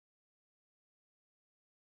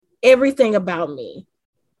Everything about me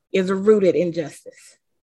is rooted in justice.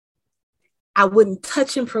 I wouldn't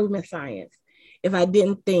touch improvement science if I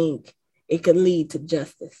didn't think it could lead to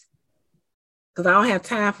justice, because I don't have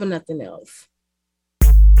time for nothing else.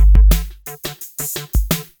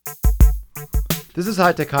 This is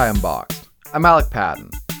High Tech High Unboxed. I'm Alec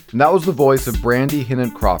Patton, and that was the voice of Brandy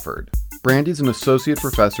Hinnant Crawford. Brandy's an associate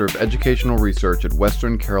professor of educational research at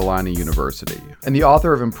Western Carolina University, and the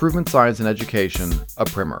author of Improvement Science in Education, a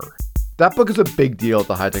Primer. That book is a big deal at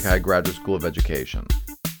the High Tech High Graduate School of Education.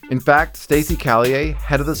 In fact, Stacey Callier,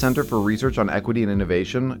 head of the Center for Research on Equity and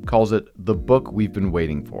Innovation, calls it the book we've been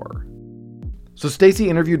waiting for. So Stacey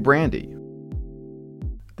interviewed Brandy.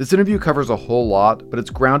 This interview covers a whole lot, but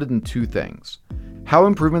it's grounded in two things: how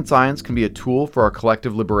improvement science can be a tool for our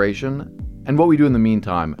collective liberation, and what we do in the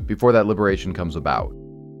meantime before that liberation comes about.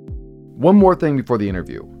 One more thing before the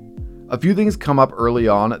interview. A few things come up early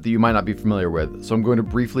on that you might not be familiar with, so I'm going to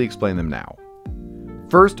briefly explain them now.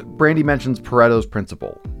 First, Brandy mentions Pareto's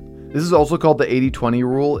principle. This is also called the 80-20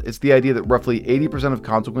 rule. It's the idea that roughly 80% of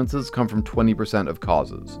consequences come from 20% of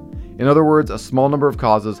causes. In other words, a small number of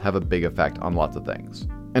causes have a big effect on lots of things.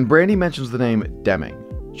 And Brandy mentions the name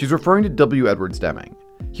Deming. She's referring to W. Edwards Deming.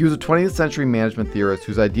 He was a 20th century management theorist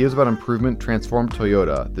whose ideas about improvement transformed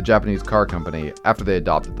Toyota, the Japanese car company, after they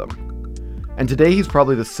adopted them. And today he's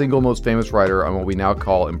probably the single most famous writer on what we now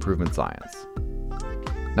call improvement science.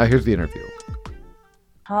 Now here's the interview.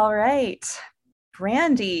 All right.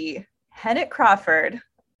 Brandy Hinnant Crawford,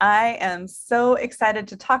 I am so excited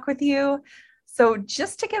to talk with you. So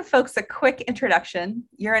just to give folks a quick introduction,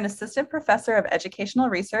 you're an assistant professor of educational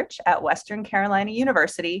research at Western Carolina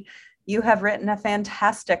University. You have written a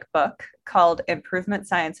fantastic book called Improvement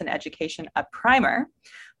Science in Education, a Primer,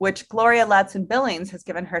 which Gloria Ladson-Billings has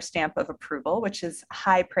given her stamp of approval, which is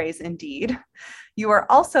high praise indeed. You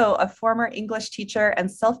are also a former English teacher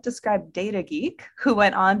and self-described data geek who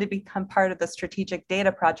went on to become part of the Strategic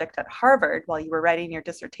Data Project at Harvard while you were writing your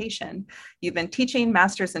dissertation. You've been teaching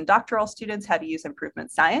master's and doctoral students how to use improvement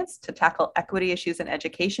science to tackle equity issues in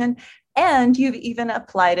education, and you've even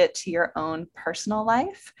applied it to your own personal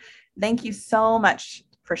life. Thank you so much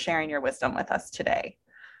for sharing your wisdom with us today.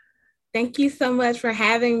 Thank you so much for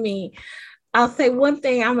having me. I'll say one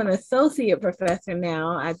thing, I'm an associate professor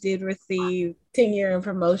now. I did receive tenure and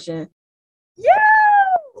promotion.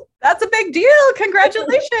 Yeah, that's a big deal.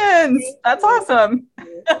 Congratulations. That's awesome.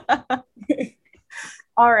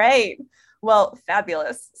 All right. Well,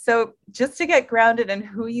 fabulous. So just to get grounded in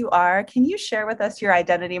who you are, can you share with us your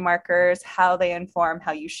identity markers, how they inform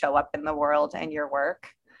how you show up in the world and your work?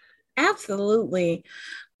 Absolutely.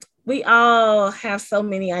 We all have so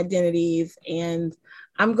many identities, and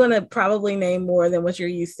I'm going to probably name more than what you're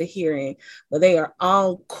used to hearing, but they are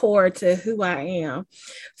all core to who I am.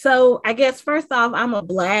 So I guess first off, I'm a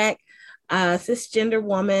Black cisgender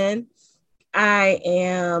woman. I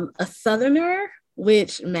am a Southerner,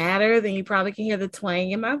 which matters, and you probably can hear the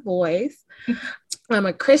twang in my voice. I'm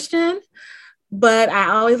a Christian, but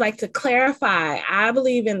I always like to clarify, I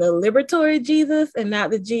believe in the liberatory Jesus and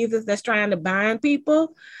not the Jesus that's trying to bind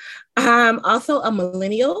people. I'm also a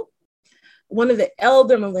millennial, one of the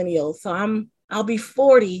elder millennials. So I'll be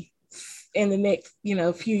 40 in the next,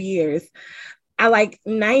 few years. I like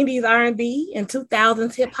 90s R&B and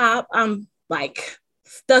 2000s hip hop. I'm like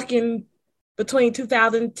stuck in between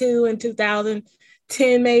 2002 and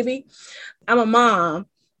 2010, maybe. I'm a mom.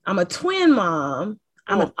 I'm a twin mom.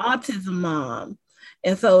 I'm an autism mom.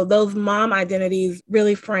 And so those mom identities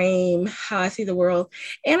really frame how I see the world.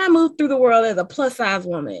 And I moved through the world as a plus size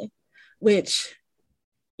woman, which,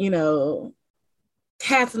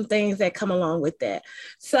 had some things that come along with that.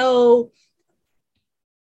 So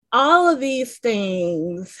all of these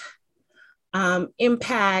things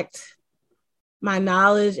impact my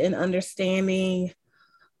knowledge and understanding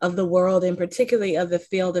of the world, and particularly of the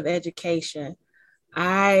field of education.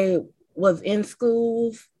 I was in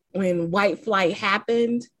schools when white flight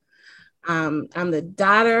happened. I'm the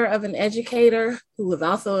daughter of an educator who was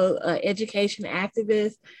also an education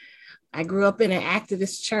activist. I grew up in an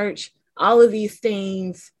activist church. All of these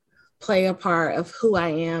things play a part of who I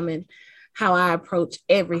am and how I approach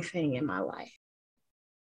everything in my life.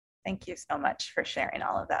 Thank you so much for sharing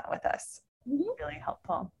all of that with us. Really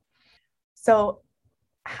helpful. So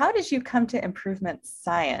how did you come to improvement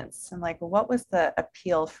science? And what was the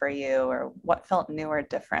appeal for you, or what felt new or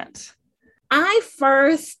different? I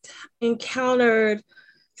first encountered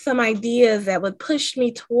some ideas that would push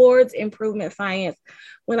me towards improvement science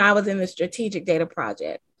when I was in the Strategic Data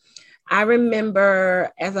Project. I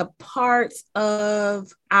remember as a part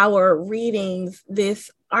of our readings,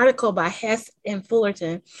 this article by Hess and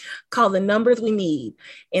Fullerton called The Numbers We Need.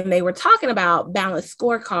 And they were talking about balanced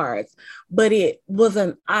scorecards, but it was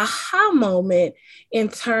an aha moment in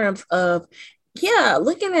terms of, yeah,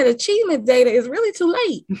 looking at achievement data is really too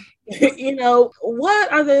late.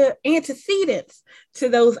 What are the antecedents to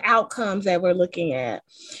those outcomes that we're looking at?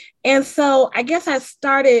 And so I guess I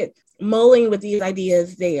started mulling with these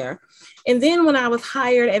ideas there. And then when I was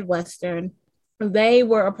hired at Western, they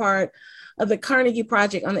were a part of the Carnegie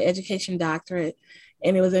Project on the Education Doctorate.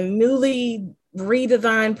 And it was a newly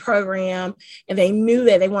redesigned program. And they knew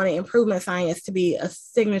that they wanted improvement science to be a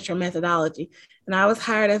signature methodology. And I was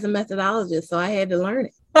hired as a methodologist, so I had to learn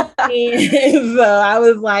it. And so I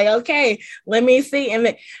was like, okay, let me see.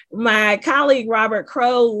 And my colleague, Robert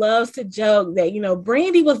Crow, loves to joke that,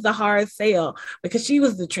 Brandy was the hard sell because she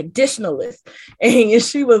was the traditionalist. And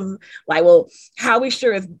she was like, well, how are we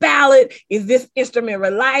sure it's valid? Is this instrument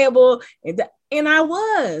reliable? And I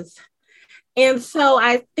was. And so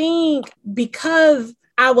I think because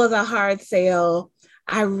I was a hard sell,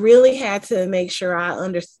 I really had to make sure I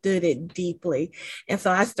understood it deeply. And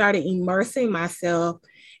so I started immersing myself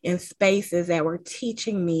in spaces that were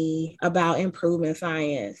teaching me about improvement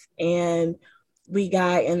science. And we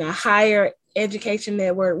got in a higher education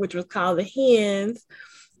network, which was called the HENS,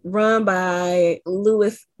 run by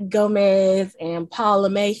Louis Gomez and Paul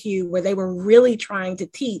LeMahieu, where they were really trying to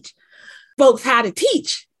teach folks how to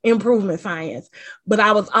teach improvement science. But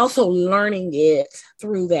I was also learning it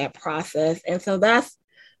through that process. And so that's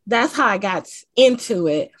how I got into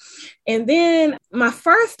it. And then my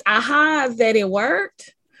first aha that it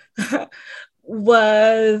worked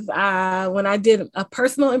was when I did a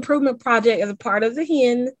personal improvement project as a part of the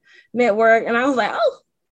HEN network. And I was like, oh,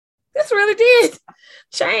 this really did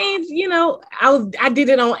change. I did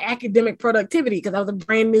it on academic productivity because I was a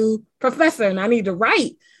brand new professor and I need to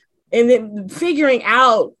write. And then figuring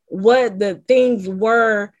out what the things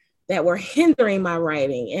were that were hindering my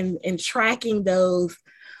writing and tracking those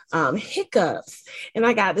hiccups. And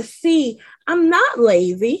I got to see I'm not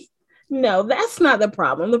lazy. No, that's not the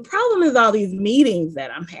problem. The problem is all these meetings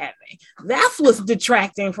that I'm having. That's what's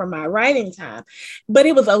detracting from my writing time. But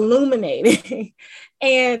it was illuminating.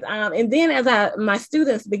 And then as my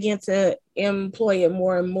students began to employ it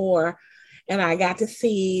more and more, and I got to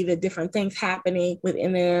see the different things happening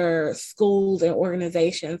within their schools and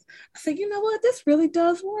organizations, I said, you know what? This really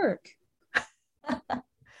does work.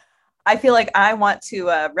 I feel like I want to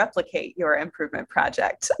replicate your improvement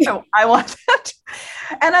project. I want that.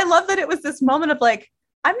 And I love that it was this moment of like,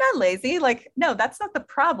 I'm not lazy. Like, no, that's not the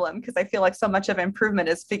problem. Because I feel like so much of improvement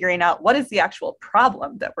is figuring out what is the actual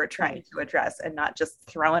problem that we're trying to address and not just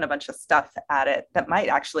throwing a bunch of stuff at it that might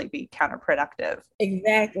actually be counterproductive.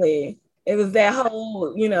 Exactly. It was that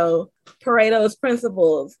whole, Pareto's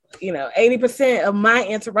principles, 80% of my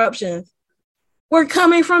interruptions were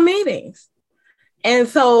coming from meetings. And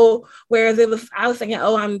so, whereas I was thinking,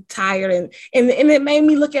 oh, I'm tired. And it made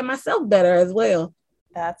me look at myself better as well.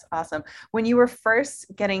 That's awesome. When you were first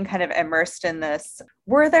getting kind of immersed in this,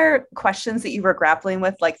 were there questions that you were grappling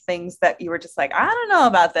with, like things that you were just like, I don't know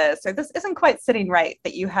about this, or this isn't quite sitting right,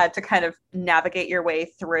 that you had to kind of navigate your way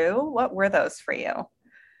through? What were those for you?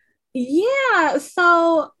 Yeah.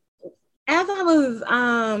 So as I was,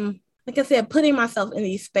 like I said, putting myself in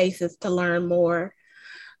these spaces to learn more,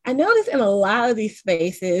 I noticed in a lot of these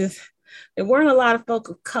spaces, there weren't a lot of folk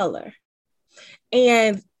of color.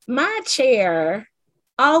 And my chair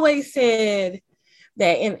always said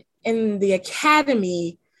that in the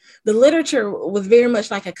academy, the literature was very much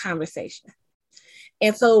like a conversation.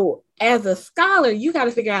 And so as a scholar, you got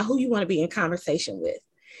to figure out who you want to be in conversation with.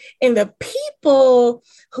 And the people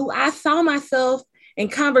who I saw myself in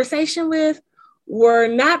conversation with were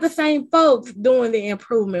not the same folks doing the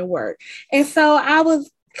improvement work. And so I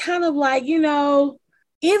was kind of like,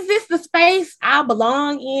 is this the space I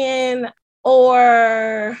belong in?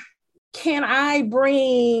 Or can I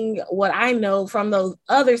bring what I know from those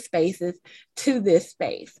other spaces to this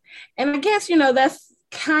space? And I guess, that's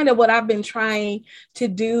kind of what I've been trying to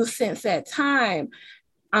do since that time.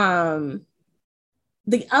 The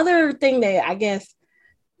other thing that I guess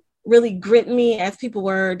really grit me as people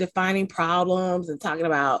were defining problems and talking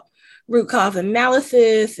about root cause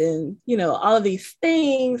analysis and, all of these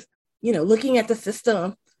things, looking at the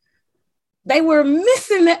system, they were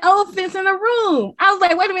missing the elephants in the room. I was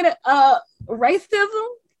like, wait a minute, racism,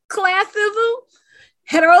 classism,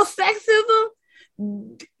 heterosexism,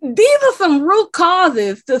 these are some root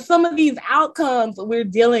causes to some of these outcomes we're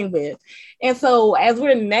dealing with. And so as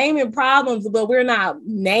we're naming problems, but we're not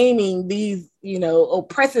naming these,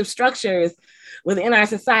 oppressive structures within our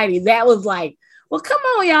society, that was like well, come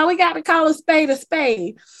on, y'all, we got to call a spade a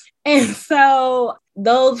spade. And so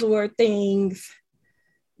those were things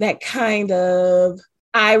that kind of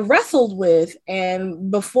I wrestled with.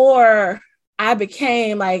 And before I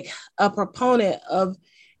became like a proponent of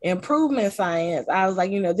improvement science, I was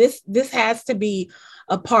like, this has to be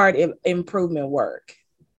a part of improvement work.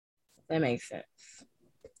 That makes sense.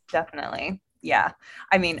 Definitely. Yeah.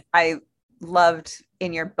 I mean, I loved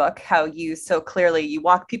in your book how you so clearly you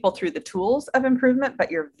walk people through the tools of improvement,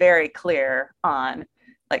 but you're very clear on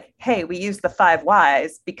like, hey, we use the 5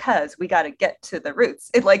 whys because we got to get to the roots.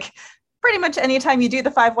 It like pretty much anytime you do the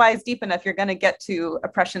 5 whys deep enough, you're going to get to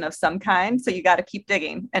oppression of some kind. So you got to keep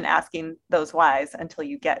digging and asking those whys until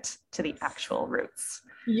you get to the actual roots.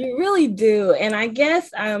 You really do. And I guess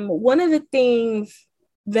one of the things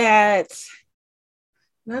that,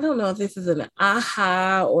 I don't know if this is an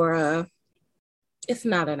aha or it's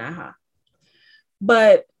not an aha,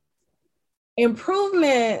 but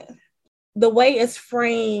improvement, the way it's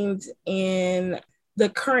framed in the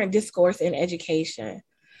current discourse in education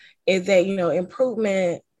is that,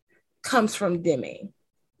 improvement comes from Deming.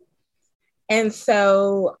 And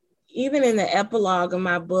so even in the epilogue of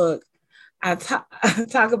my book, I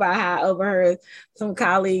talk about how I overheard some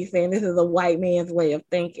colleagues saying this is a white man's way of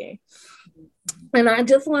thinking. And I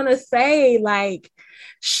just want to say, like,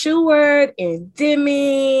 Sheward and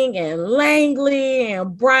Deming and Langley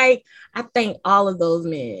and Bright, I thank all of those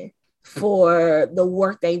men for the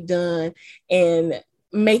work they've done in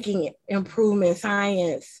making improvement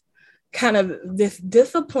science kind of this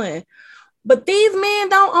discipline. But these men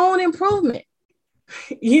don't own improvement.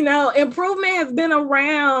 Improvement has been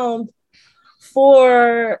around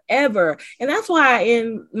forever. And that's why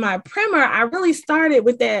in my primer, I really started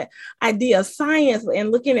with that idea of science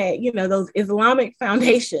and looking at, those Islamic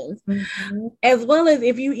foundations, as well as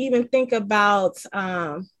if you even think about,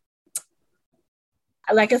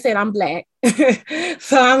 like I said, I'm Black.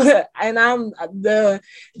 So I'm the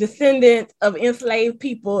descendant of enslaved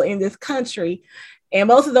people in this country. And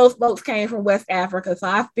most of those folks came from West Africa. So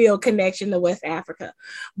I feel connection to West Africa.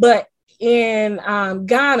 But in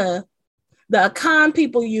Ghana, the Akan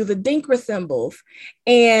people use Adinkra symbols.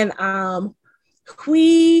 And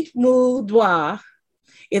Hui Mu Dwa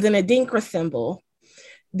is an Adinkra symbol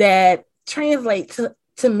that translates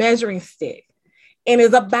to measuring stick and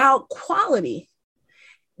is about quality.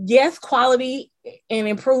 Yes, quality and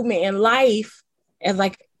improvement in life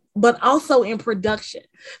but also in production.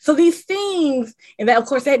 So these things, and that of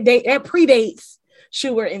course that predates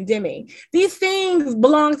Sheward and Deming. These things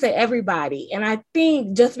belong to everybody. And I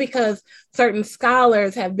think just because certain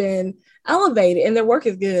scholars have been elevated and their work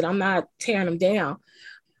is good, I'm not tearing them down.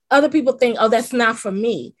 Other people think, oh, that's not for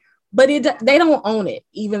me. But they don't own it,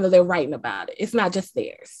 even though they're writing about it. It's not just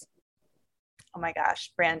theirs. Oh my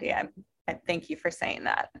gosh, Brandy, I thank you for saying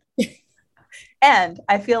that. And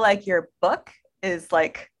I feel like your book is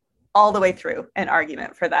like all the way through an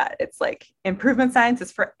argument for that. It's like improvement science is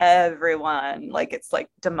for everyone. Like it's like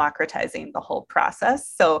democratizing the whole process.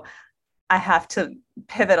 So I have to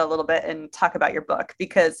pivot a little bit and talk about your book,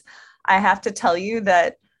 because I have to tell you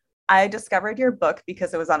that I discovered your book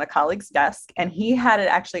because it was on a colleague's desk and he had it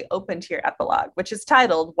actually open to your epilogue, which is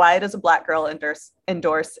titled, "Why Does a Black Girl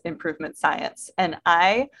Endorse Improvement Science?" And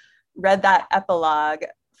I read that epilogue,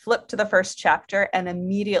 flipped to the first chapter, and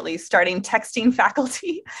immediately starting texting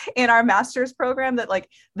faculty in our master's program that like,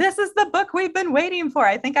 this is the book we've been waiting for.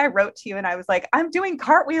 I think I wrote to you and I was like, I'm doing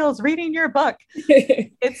cartwheels reading your book.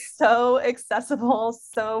 It's so accessible,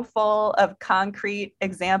 so full of concrete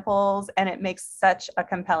examples, and it makes such a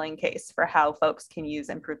compelling case for how folks can use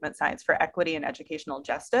improvement science for equity and educational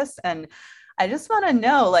justice. And I just want to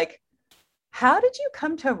know, like, how did you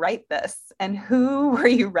come to write this and who were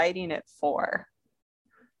you writing it for?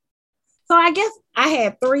 So I guess I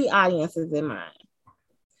had 3 audiences in mind.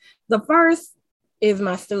 The first is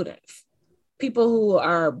my students, people who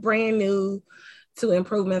are brand new to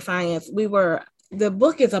improvement science. The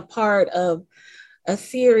book is a part of a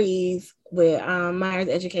series with Myers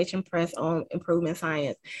Education Press on improvement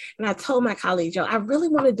science. And I told my colleagues, I really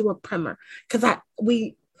want to do a primer because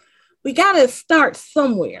we got to start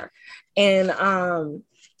somewhere. And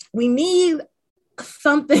we need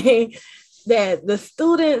something that the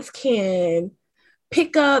students can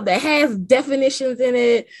pick up that has definitions in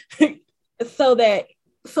it so that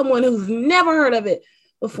someone who's never heard of it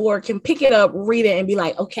before can pick it up, read it, and be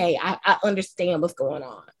like, okay, I understand what's going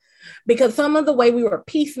on. Because some of the way we were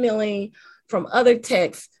piecemealing from other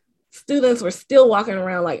texts, students were still walking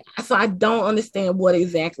around like, so I don't understand what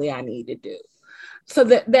exactly I need to do. So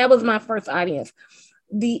that was my first audience.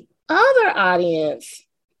 The other audience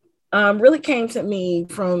really came to me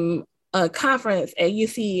from a conference at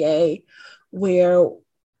UCEA where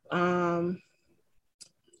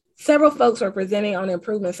several folks were presenting on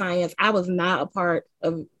improvement science. I was not a part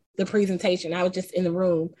of the presentation. I was just in the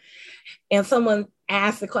room. And someone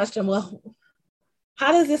asked the question, well,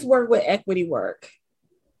 how does this work with equity work?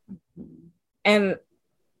 And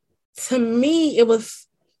to me, it was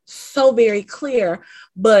so very clear,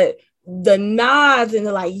 but the nods and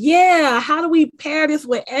the like, yeah, how do we pair this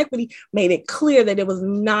with equity made it clear that it was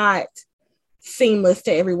not seamless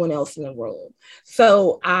to everyone else in the room.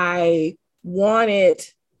 So I wanted,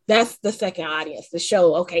 that's the second audience to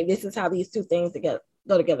show, okay, this is how these two things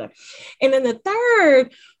go together. And then the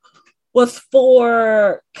third was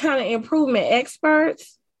for kind of improvement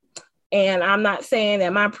experts. And I'm not saying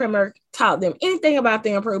that my primer taught them anything about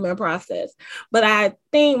the improvement process, but I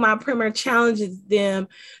think my primer challenges them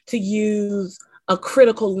to use a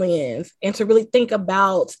critical lens and to really think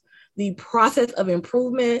about the process of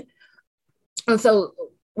improvement. And so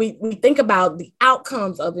we think about the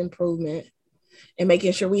outcomes of improvement and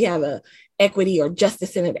making sure we have a equity or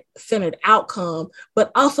justice-centered outcome,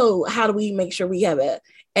 but also how do we make sure we have a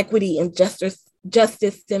equity and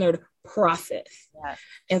justice-centered process. Yes.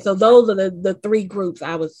 And so those are the three groups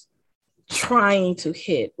I was trying to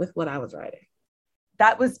hit with what I was writing.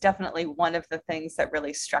 That was definitely one of the things that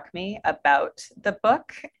really struck me about the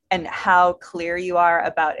book and how clear you are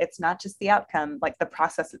about it's not just the outcome, like the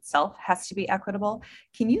process itself has to be equitable.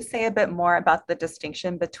 Can you say a bit more about the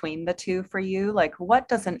distinction between the two for you? Like, what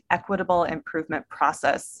does an equitable improvement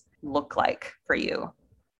process look like for you?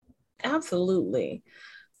 Absolutely.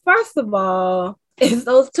 First of all, it's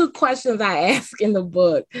those two questions I ask in the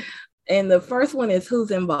book. And the first one is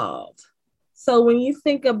who's involved? So when you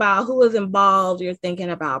think about who is involved, you're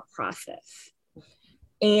thinking about process.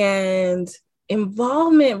 And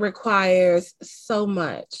involvement requires so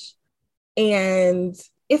much. And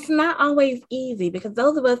it's not always easy because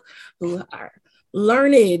those of us who are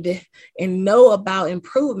learned and know about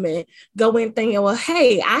improvement go in thinking, well,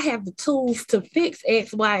 hey, I have the tools to fix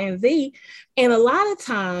X, Y, and Z. And a lot of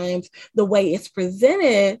times the way it's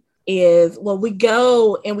presented is, well, we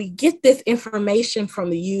go and we get this information from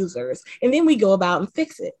the users and then we go about and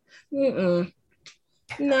fix it.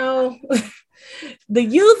 No, the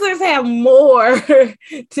users have more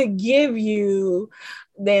to give you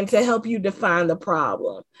than to help you define the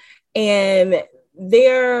problem. And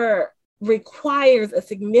there requires a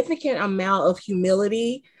significant amount of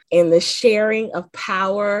humility in the sharing of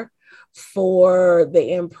power for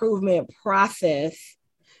the improvement process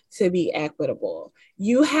to be equitable.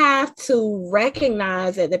 You have to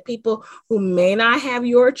recognize that the people who may not have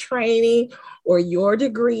your training or your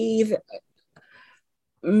degrees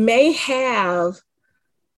may have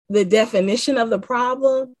the definition of the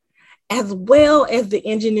problem as well as the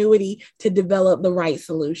ingenuity to develop the right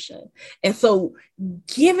solution. And so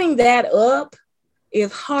giving that up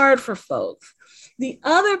is hard for folks. The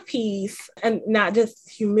other piece, and not just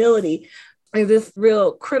humility, is this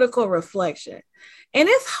real critical reflection. And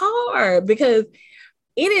it's hard because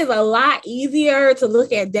it is a lot easier to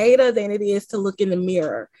look at data than it is to look in the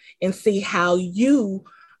mirror and see how you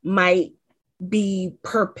might be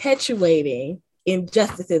perpetuating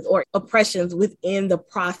injustices or oppressions within the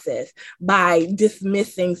process by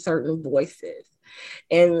dismissing certain voices.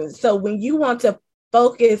 And so when you want to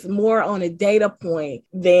focus more on a data point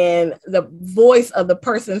than the voice of the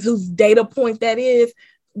person whose data point that is,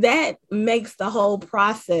 that makes the whole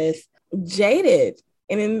process jaded.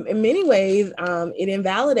 And in many ways, it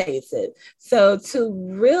invalidates it. So to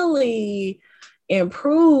really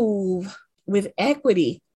improve with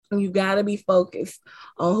equity, you've got to be focused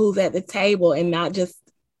on who's at the table and not just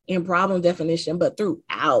in problem definition, but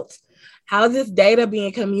throughout. How is this data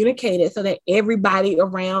being communicated so that everybody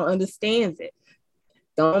around understands it?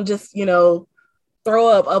 Don't just, throw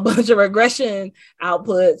up a bunch of regression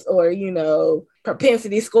outputs or,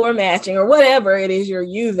 propensity score matching or whatever it is you're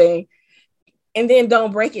using, and then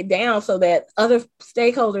don't break it down so that other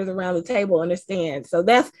stakeholders around the table understand. So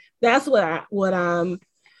that's what I'm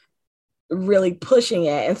really pushing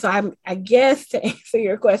at. And so I guess to answer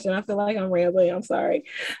your question, I feel like I'm rambling. I'm sorry.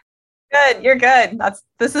 Good, you're good.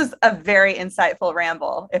 This is a very insightful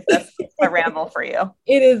ramble, if that's a ramble for you.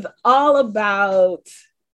 It is all about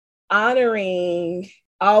honoring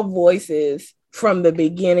all voices from the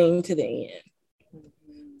beginning to the end,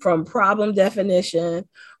 from problem definition,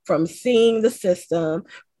 from seeing the system,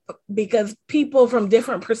 because people from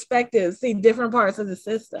different perspectives see different parts of the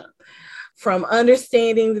system. From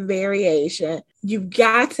understanding the variation, you've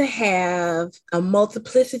got to have a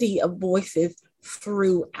multiplicity of voices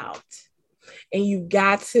throughout. And you've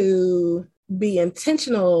got to be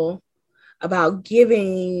intentional about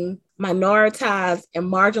giving minoritized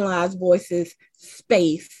and marginalized voices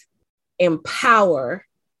space and power,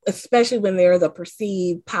 especially when there's a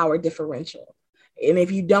perceived power differential. And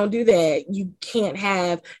if you don't do that, you can't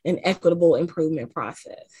have an equitable improvement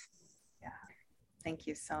process. Yeah, thank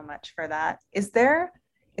you so much for that. Is there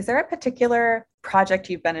a particular project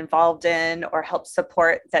you've been involved in or helped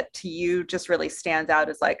support that to you just really stands out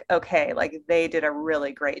as like, okay, like they did a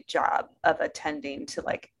really great job of attending to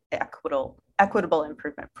like equitable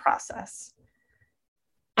improvement process?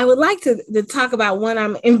 I would like to talk about one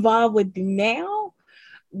I'm involved with now,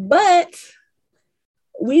 but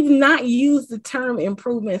we've not used the term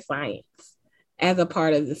improvement science as a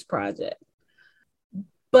part of this project.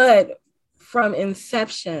 But from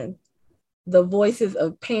inception, the voices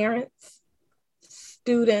of parents,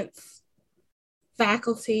 students,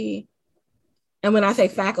 faculty, and when I say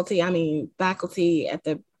faculty, I mean faculty at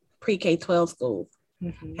the pre-K-12 schools,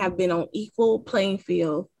 have been on equal playing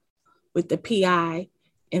field with the PI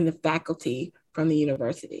and the faculty from the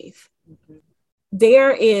universities.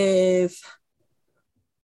 There is,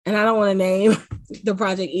 and I don't want to name the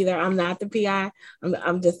project either. I'm not the PI.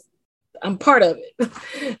 I'm part of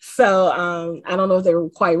it. So I don't know if they're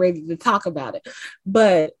quite ready to talk about it,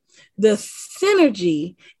 but the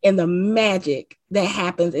synergy and the magic that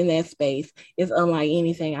happens in that space is unlike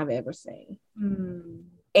anything I've ever seen.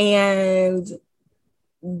 And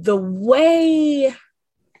the way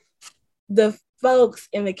the folks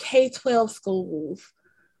in the K-12 schools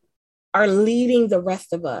are leading the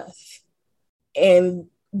rest of us, and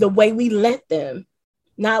the way we let them,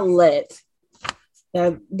 not let,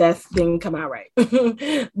 that didn't come out right,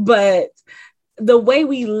 but the way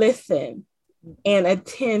we listen and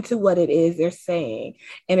attend to what it is they're saying.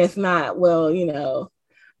 And it's not, well, you know,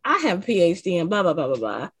 I have a PhD and blah, blah, blah, blah,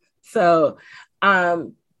 blah. So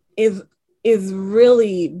is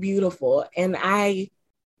really beautiful. And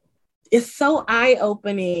it's so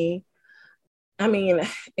eye-opening. I mean,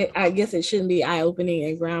 I guess it shouldn't be eye-opening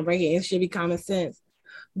and groundbreaking. It should be common sense.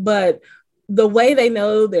 But the way they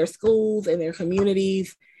know their schools and their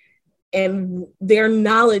communities and their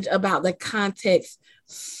knowledge about the context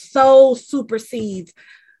so supersedes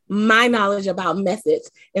my knowledge about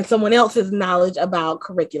methods and someone else's knowledge about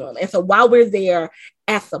curriculum. And so while we're there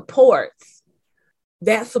as supports,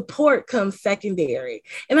 that support comes secondary.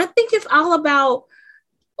 And I think it's all about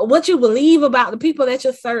what you believe about the people that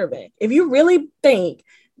you're serving. If you really think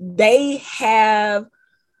they have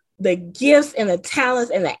the gifts and the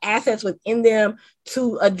talents and the assets within them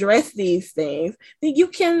to address these things, then you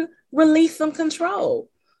can release some control.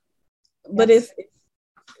 But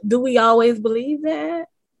do we always believe that?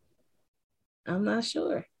 I'm not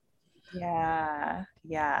sure. Yeah.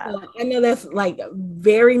 So I know that's like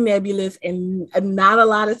very nebulous and not a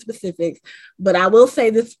lot of specifics, but I will say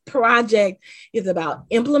this project is about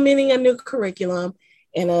implementing a new curriculum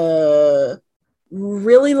in a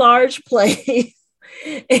really large place.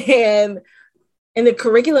 And the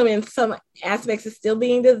curriculum in some aspects is still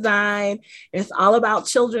being designed. And it's all about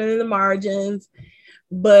children in the margins,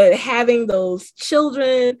 but having those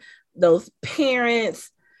children, those parents,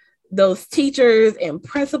 those teachers and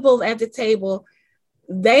principals at the table,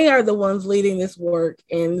 they are the ones leading this work,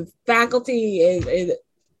 and faculty is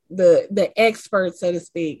the experts, so to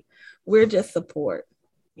speak. We're just support.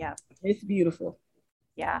 Yeah. It's beautiful.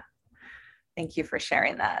 Yeah. Thank you for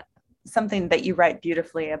sharing that. Something that you write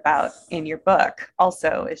beautifully about in your book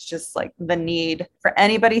also is just like the need for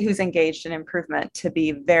anybody who's engaged in improvement to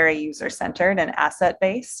be very user-centered and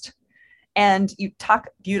asset-based. And you talk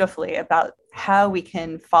beautifully about how we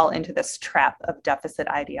can fall into this trap of deficit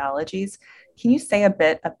ideologies. Can you say a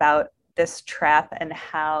bit about this trap and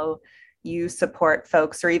how you support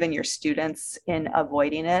folks or even your students in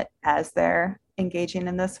avoiding it as they're engaging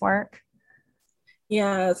in this work?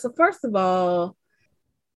 Yeah, so first of all,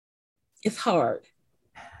 it's hard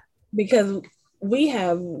because we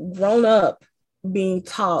have grown up being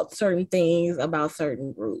taught certain things about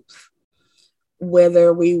certain groups.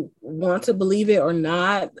 Whether we want to believe it or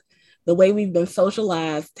not, the way we've been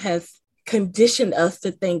socialized has conditioned us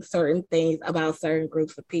to think certain things about certain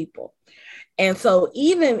groups of people. And so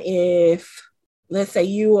even if, let's say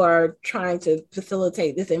you are trying to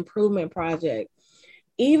facilitate this improvement project,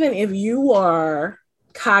 even if you are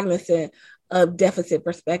cognizant of deficit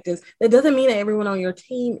perspectives, that doesn't mean that everyone on your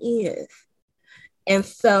team is. And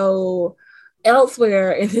so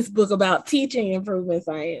elsewhere in this book about teaching improvement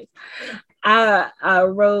science, I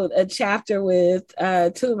wrote a chapter with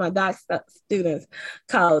two of my doc students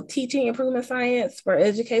called Teaching Improvement Science for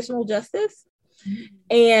Educational Justice.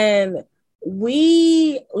 And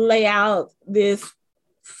we lay out this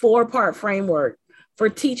 4-part framework for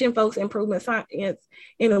teaching folks improvement science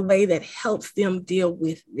in a way that helps them deal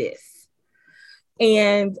with this.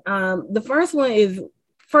 And the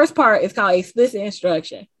first part is called explicit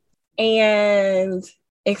instruction. And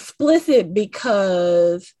explicit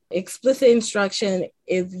because explicit instruction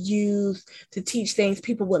is used to teach things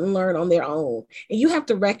people wouldn't learn on their own. And you have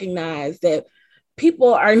to recognize that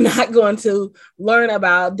people are not going to learn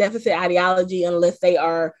about deficit ideology unless they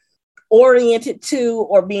are oriented to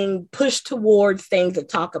or being pushed towards things that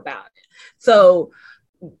talk about it. So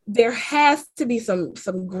there has to be some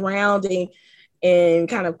grounding in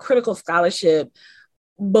kind of critical scholarship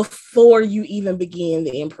before you even begin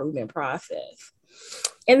the improvement process.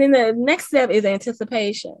 And then the next step is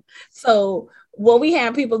anticipation. So what we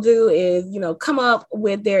have people do is, come up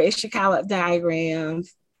with their Ishikawa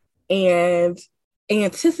diagrams and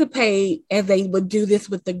anticipate, as they would do this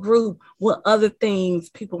with the group, what other things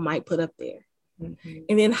people might put up there. Mm-hmm.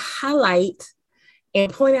 And then highlight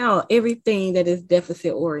and point out everything that is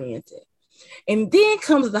deficit oriented. And then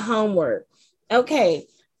comes the homework. Okay,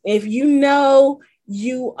 if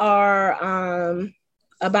you are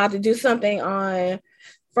about to do something on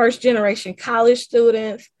first generation college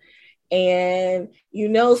students, and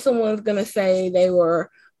someone's going to say they were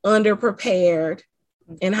underprepared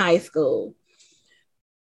in high school.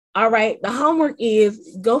 All right, the homework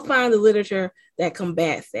is go find the literature that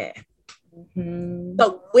combats that. Mm-hmm.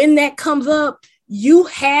 So when that comes up, you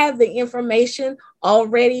have the information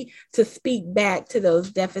already to speak back to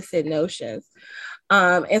those deficit notions.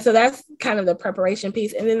 And so that's kind of the preparation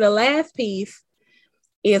piece. And then the last piece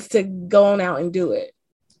is to go on out and do it.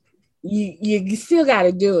 You still got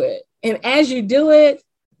to do it. And as you do it,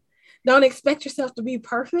 don't expect yourself to be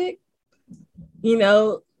perfect.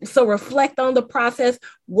 So reflect on the process.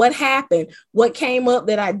 What happened? What came up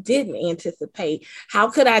that I didn't anticipate? How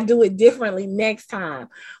could I do it differently next time?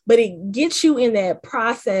 But it gets you in that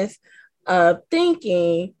process of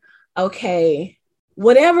thinking, okay,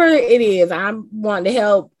 whatever it is, I'm wanting to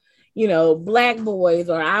help, Black boys,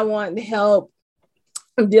 or I want to help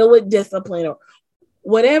deal with discipline, or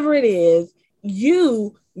whatever it is,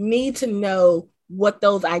 you need to know what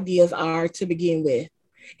those ideas are to begin with.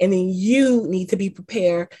 And then you need to be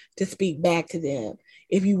prepared to speak back to them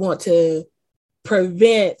if you want to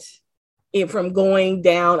prevent it from going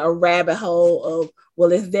down a rabbit hole of,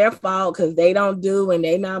 well, it's their fault because they don't do and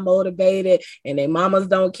they're not motivated and their mamas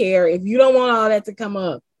don't care. If you don't want all that to come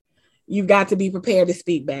up, you've got to be prepared to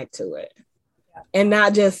speak back to it. And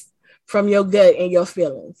not just from your gut and your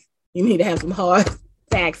feelings. You need to have some hard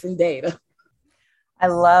facts and data. I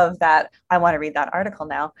love that. I want to read that article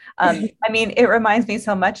now. It reminds me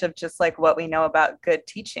so much of just like what we know about good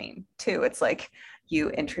teaching too. It's like you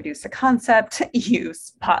introduce a concept, you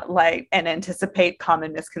spotlight and anticipate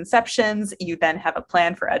common misconceptions. You then have a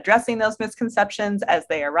plan for addressing those misconceptions as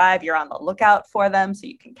they arrive. You're on the lookout for them so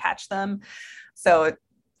you can catch them. So,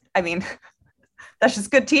 that's just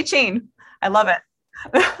good teaching. I love it.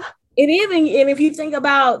 It is. And if you think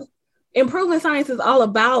about improvement science, is all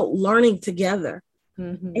about learning together.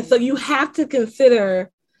 Mm-hmm. And so you have to consider,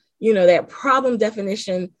 that problem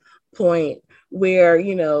definition point where,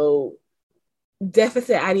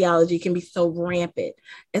 deficit ideology can be so rampant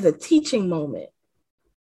as a teaching moment,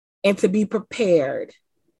 and to be prepared.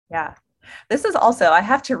 Yeah. This is also, I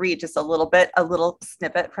have to read just a little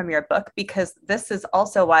snippet from your book, because this is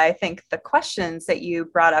also why I think the questions that you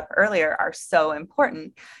brought up earlier are so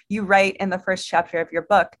important. You write in the first chapter of your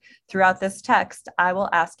book, throughout this text, I will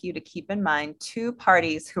ask you to keep in mind two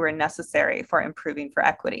parties who are necessary for improving for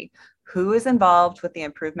equity. Who is involved with the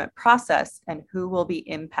improvement process and who will be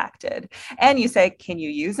impacted? And you say, can you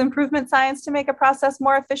use improvement science to make a process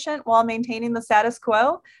more efficient while maintaining the status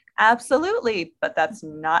quo? Absolutely, but that's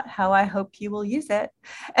not how I hope you will use it.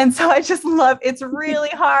 And so I just love, it's really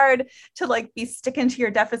hard to be sticking to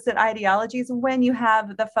your deficit ideologies when you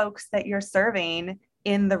have the folks that you're serving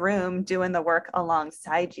in the room doing the work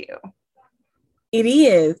alongside you. It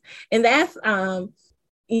is. And that's, I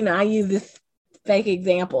use this fake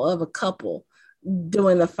example of a couple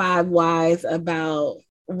doing the 5 whys about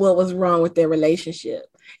what was wrong with their relationship.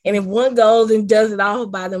 And if one goes and does it all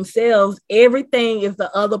by themselves, everything is the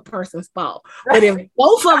other person's fault. Right. But if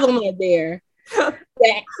both of them are there,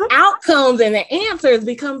 the outcomes and the answers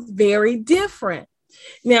become very different.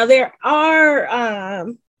 Now, there are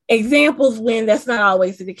examples when that's not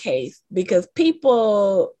always the case, because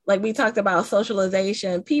people, like we talked about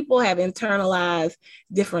socialization, people have internalized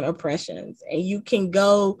different oppressions, and you can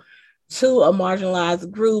go to a marginalized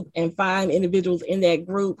group and find individuals in that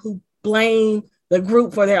group who blame the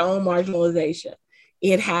group for their own marginalization.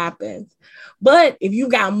 It happens. But if you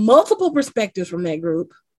got multiple perspectives from that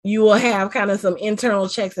group, you will have kind of some internal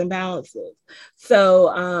checks and balances.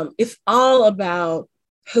 So it's all about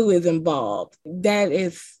who is involved. That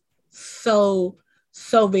is so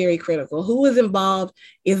very critical. Who is involved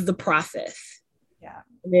is the process. Yeah.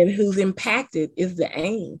 And then who's impacted is the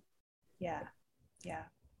aim. Yeah.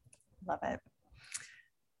 Love it.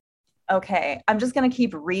 Okay, I'm just going to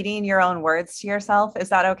keep reading your own words to yourself. Is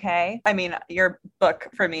that okay? I mean, your book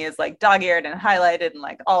for me is like dog-eared and highlighted and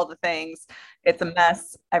like all the things. It's a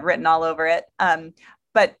mess. I've written all over it.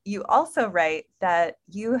 But you also write that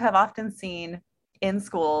you have often seen in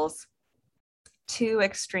schools two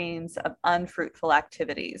extremes of unfruitful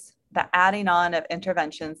activities, the adding on of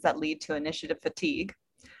interventions that lead to initiative fatigue,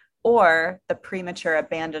 or the premature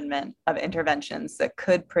abandonment of interventions that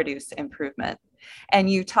could produce improvement. And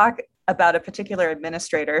you talk about a particular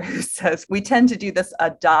administrator who says, we tend to do this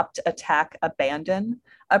adopt, attack, abandon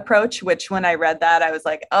approach, which when I read that, I was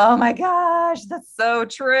like, oh my gosh, that's so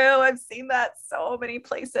true. I've seen that so many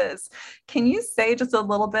places. Can you say just a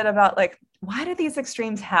little bit about like, why do these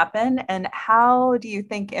extremes happen? And how do you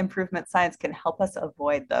think improvement science can help us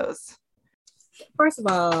avoid those? First of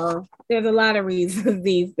all, there's a lot of reasons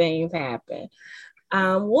these things happen.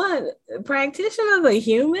 One, practitioners are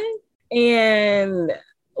human, and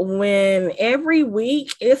when every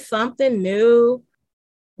week is something new,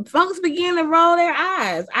 folks begin to roll their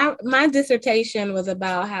eyes. My dissertation was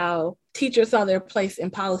about how teachers saw their place in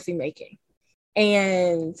policymaking.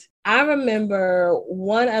 And I remember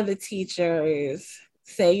one of the teachers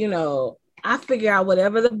say, I figure out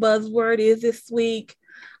whatever the buzzword is this week,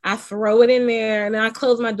 I throw it in there, and then I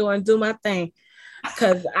close my door and do my thing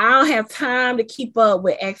because I don't have time to keep up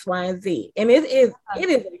with X, Y, and Z. And it is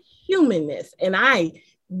a humanness, and I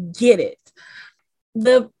get it.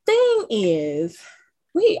 The thing is,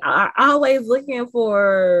 we are always looking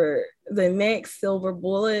for the next silver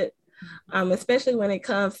bullet, especially when it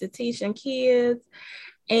comes to teaching kids.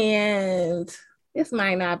 And this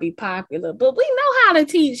might not be popular, but we know how to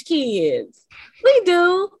teach kids. We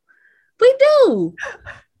do.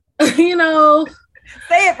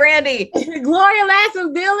 Say it, Brandy. Gloria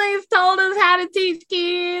Ladson Billings told us how to teach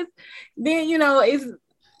kids. Then, it's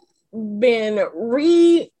been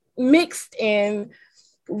remixed and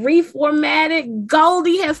reformatted.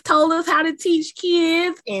 Goldie has told us how to teach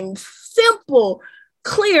kids in simple,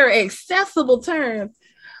 clear, accessible terms.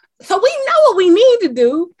 So we know what we need to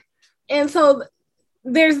do. And so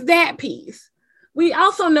there's that piece. We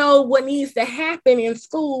also know what needs to happen in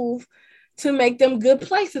schools to make them good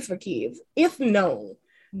places for kids. It's known.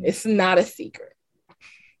 It's not a secret.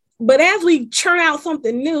 But as we churn out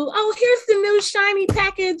something new, here's the new shiny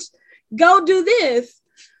package. Go do this.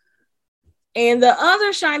 And the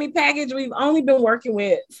other shiny package we've only been working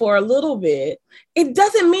with for a little bit, it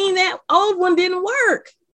doesn't mean that old one didn't work.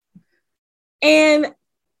 And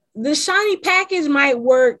the shiny package might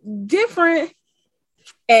work different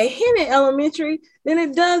at Hennett Elementary than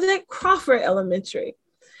it does at Crawford Elementary.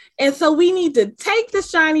 And so we need to take the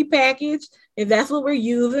shiny package, if that's what we're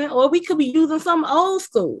using, or we could be using some old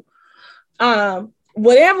school.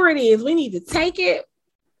 Whatever it is, we need to take it.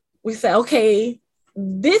 We say, okay,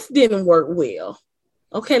 this didn't work well.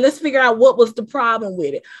 Okay, let's figure out what was the problem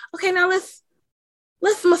with it. Okay, now let's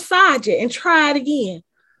massage it and try it again.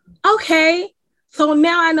 Okay, so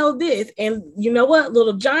now I know this. And you know what?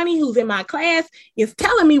 Little Johnny, who's in my class, is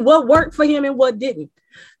telling me what worked for him and what didn't.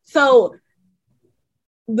 So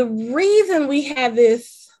the reason we have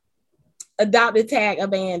this adopt, attack,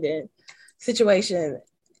 abandon situation,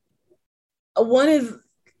 one is,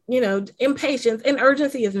 impatience and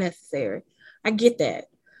urgency is necessary. I get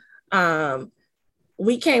that.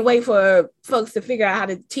 We can't wait for folks to figure out how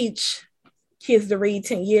to teach kids to read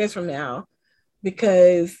 10 years from now,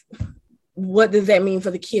 because what does that mean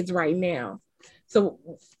for the kids right now? So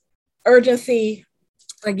urgency,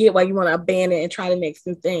 I get why you want to abandon and try the next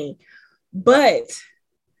new thing. But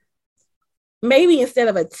maybe instead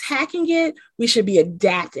of attacking it, we should be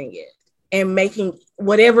adapting it and making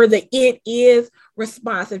whatever the it is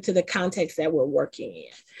responsive to the context that we're working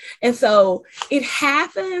in. And so it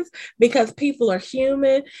happens because people are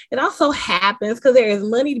human. It also happens because there is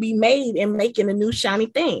money to be made in making a new shiny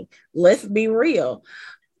thing. Let's be real.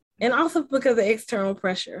 And also because of external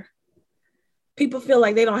pressure. People feel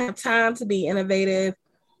like they don't have time to be innovative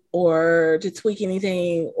or to tweak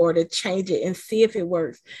anything or to change it and see if it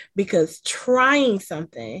works, because trying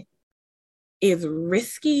something is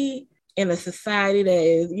risky in a society that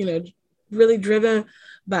is, really driven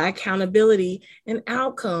by accountability and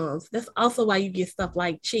outcomes. That's also why you get stuff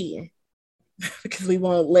like cheating, because we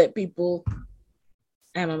won't let people,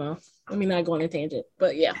 I don't know. Let me not go on a tangent,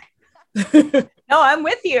 but yeah. No, I'm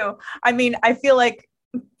with you. I mean, I feel like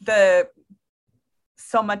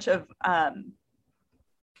so much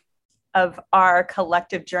of our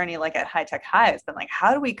collective journey, like at High Tech High, has been like,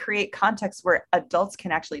 how do we create context where adults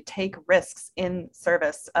can actually take risks in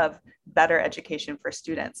service of better education for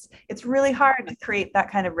students? It's really hard to create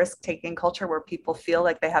that kind of risk-taking culture where people feel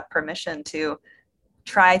like they have permission to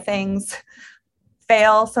try things,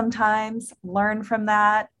 fail sometimes, learn from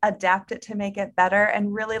that, adapt it to make it better,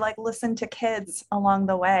 and really like listen to kids along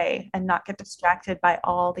the way and not get distracted by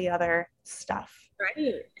all the other stuff.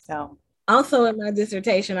 Right. So also in my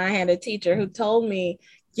dissertation, I had a teacher who told me,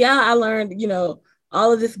 yeah, I learned,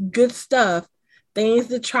 all of this good stuff, things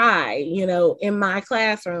to try, in my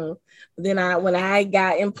classroom. Then when I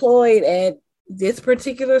got employed at this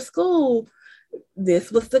particular school,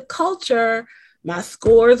 this was the culture. My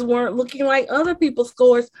scores weren't looking like other people's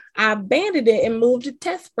scores. I abandoned it and moved to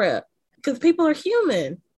test prep because people are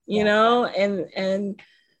human, and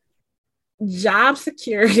job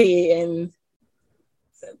security and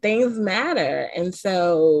things matter. And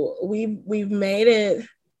so we've made it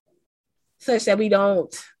such that we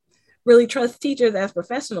don't really trust teachers as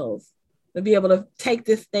professionals to be able to take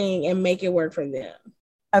this thing and make it work for them.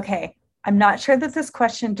 Okay. I'm not sure that this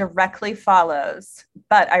question directly follows,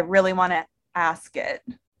 but I really want to ask it.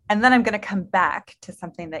 And then I'm going to come back to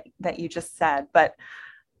something that you just said. But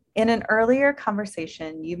in an earlier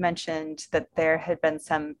conversation, you mentioned that there had been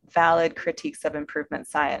some valid critiques of improvement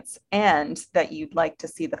science and that you'd like to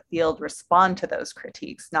see the field respond to those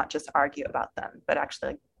critiques, not just argue about them, but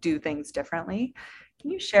actually do things differently.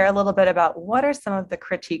 Can you share a little bit about what are some of the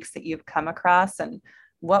critiques that you've come across and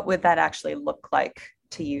what would that actually look like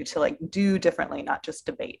to you to like do differently, not just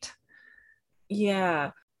debate?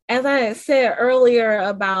 Yeah. As I said earlier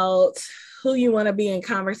about who you want to be in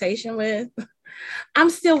conversation with, I'm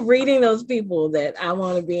still reading those people that I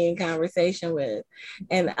want to be in conversation with.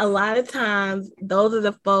 And a lot of times, those are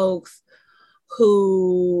the folks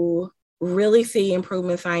who really see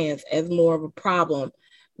improvement science as more of a problem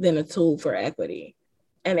than a tool for equity.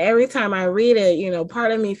 And every time I read it,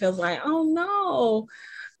 part of me feels like, oh no.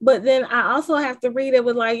 But then I also have to read it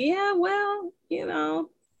with like, yeah, well,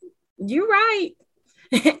 you're right.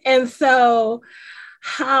 And so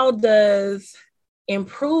how does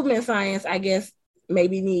improvement science, I guess,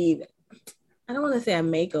 maybe need, I don't want to say a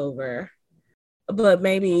makeover, but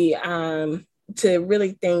maybe to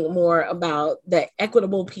really think more about the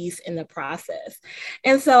equitable piece in the process.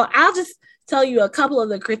 And so I'll just tell you a couple of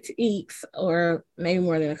the critiques, or maybe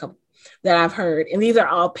more than a couple, that I've heard. And these are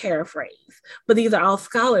all paraphrased, but these are all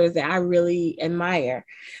scholars that I really admire.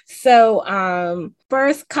 So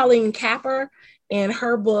first, Colleen Capper, in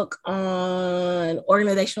her book on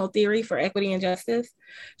organizational theory for equity and justice,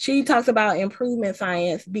 she talks about improvement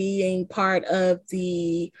science being part of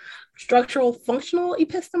the structural functional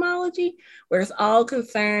epistemology, where it's all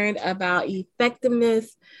concerned about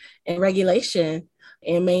effectiveness and regulation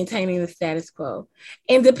and maintaining the status quo.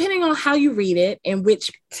 And depending on how you read it and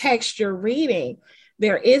which text you're reading,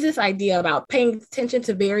 there is this idea about paying attention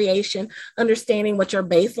to variation, understanding what your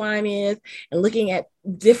baseline is, and looking at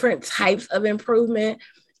different types of improvement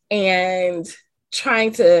and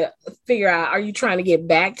trying to figure out, are you trying to get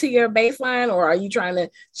back to your baseline or are you trying to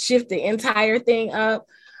shift the entire thing up?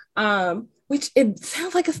 Which it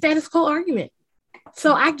sounds like a status quo argument.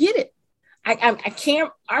 So I get it. I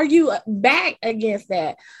can't argue back against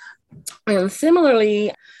that. And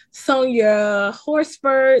similarly, Sonia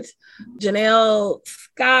Horsford, Janelle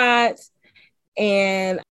Scott,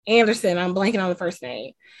 and Anderson, I'm blanking on the first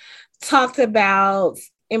name, talked about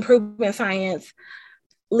improvement science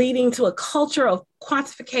leading to a culture of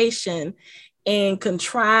quantification and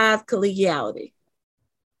contrived collegiality.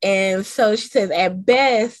 And so she says, at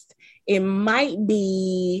best, it might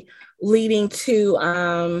be leading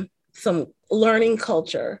to some learning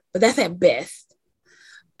culture, but that's at best.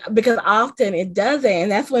 Because often it doesn't.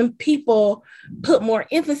 And that's when people put more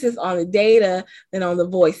emphasis on the data than on the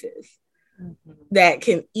voices. Mm-hmm. That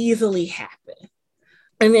can easily happen.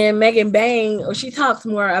 And then Megan Bang, she talks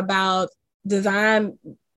more about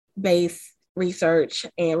design-based research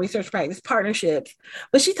and research practice partnerships,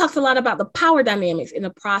 but she talks a lot about the power dynamics in the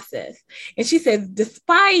process. And she says,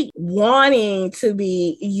 despite wanting to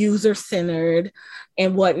be user-centered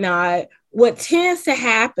and whatnot, what tends to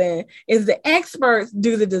happen is the experts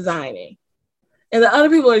do the designing and the other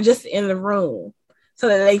people are just in the room so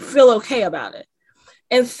that they feel okay about it.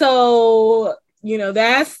 And so,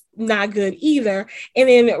 that's not good either. And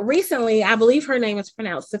then recently, I believe her name is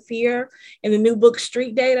pronounced Saphir, in the new book,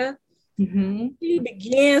 Street Data. Mm-hmm. She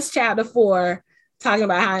begins chapter 4 talking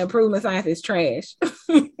about how improvement science is trash.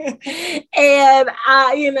 And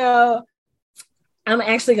I'm I'm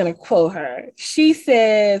actually going to quote her. She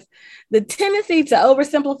says, the tendency to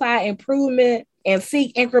oversimplify improvement and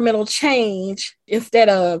seek incremental change instead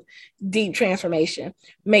of deep transformation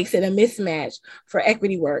makes it a mismatch for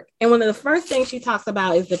equity work. And one of the first things she talks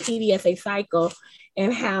about is the PDSA cycle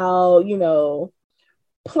and how, you know,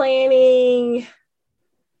 planning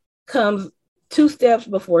comes 2 steps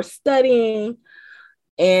before studying.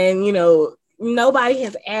 And, you know, nobody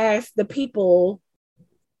has asked the people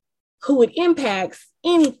who it impacts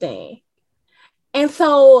anything. And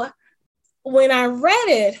so when I read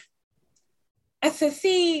it, I said,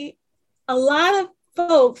 see, a lot of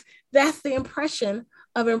folks, that's the impression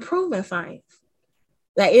of improvement science.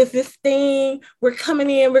 That is this thing, we're coming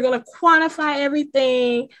in, we're going to quantify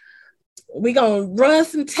everything, we're going to run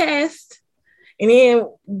some tests, and then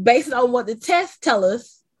based on what the tests tell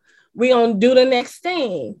us, we're going to do the next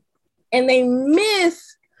thing. And they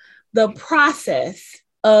miss the process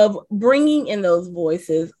of bringing in those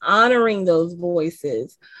voices, honoring those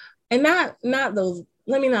voices, and not those,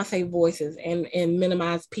 let me not say voices and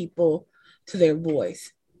minimize people to their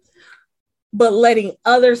voice, but letting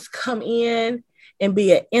others come in and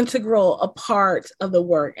be an integral a part of the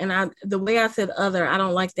work. And the way I said other, I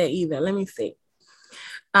don't like that either. Let me see.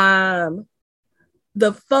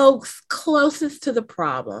 The folks closest to the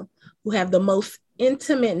problem, who have the most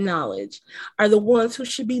intimate knowledge, are the ones who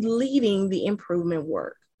should be leading the improvement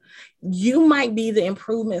work. You might be the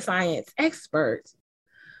improvement science expert,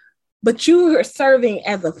 but you are serving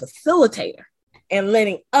as a facilitator and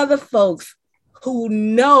letting other folks who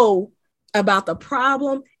know about the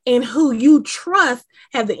problem and who you trust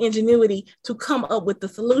have the ingenuity to come up with the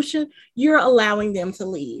solution. You're allowing them to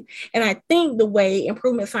lead. And I think the way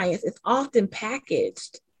improvement science is often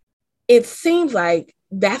packaged, it seems like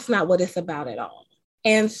that's not what it's about at all.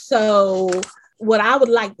 And so what I would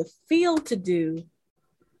like the field to do,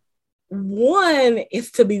 one,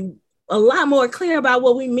 is to be a lot more clear about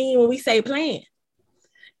what we mean when we say plan,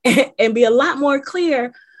 and be a lot more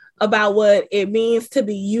clear about what it means to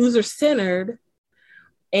be user-centered.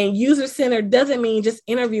 And user-centered doesn't mean just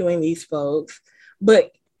interviewing these folks,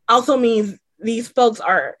 but also means these folks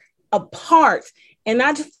are a part, and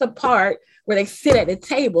not just a part where they sit at the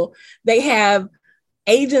table. They have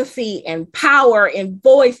agency and power and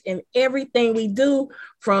voice in everything we do,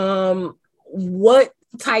 from what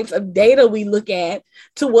types of data we look at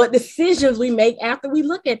to what decisions we make after we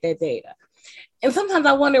look at that data. And sometimes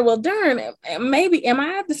I wonder, well, darn, maybe am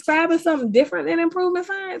I describing something different than improvement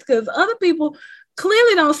science? Because other people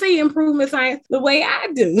clearly don't see improvement science the way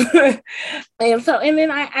I do. And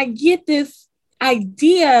then I get this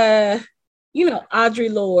idea, you know,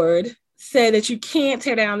 Audre Lorde said that you can't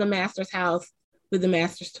tear down the master's house with the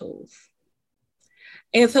master's tools.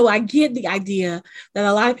 And so I get the idea that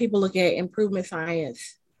a lot of people look at improvement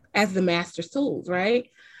science as the master's tools, right?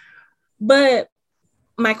 But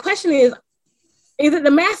my question is it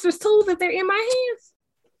the master's tools if they're in my hands?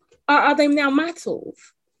 Or are they now my tools?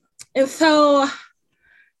 And so,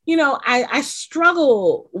 you know, I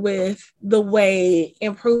struggle with the way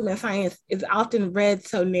improvement science is often read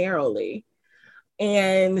so narrowly.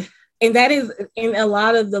 And that is, in a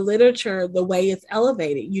lot of the literature, the way it's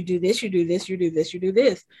elevated. You do this, you do this, you do this, you do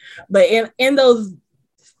this. But in those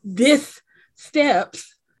this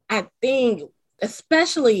steps, I think,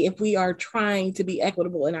 especially if we are trying to be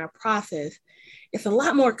equitable in our process, it's a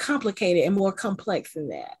lot more complicated and more complex than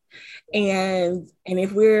that. And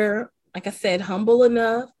if we're, like I said, humble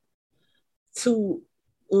enough to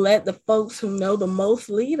let the folks who know the most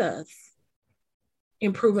lead us,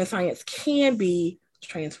 improvement science can be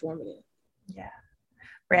transformative. Yeah.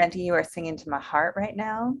 Brandy, you are singing to my heart right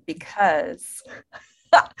now, because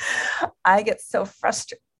I get so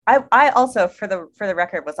frustrated. I also, for the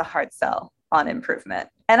record, was a hard sell on improvement.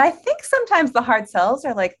 And I think sometimes the hard sells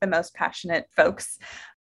are like the most passionate folks,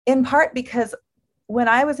 in part because when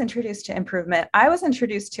I was introduced to improvement, I was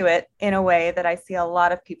introduced to it in a way that I see a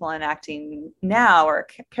lot of people enacting now, or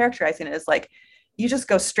characterizing it as like, you just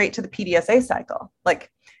go straight to the PDSA cycle.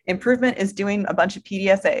 Like, improvement is doing a bunch of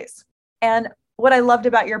PDSAs. And what I loved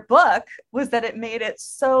about your book was that it made it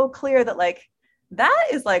so clear that, like, that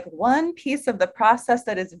is like one piece of the process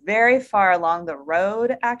that is very far along the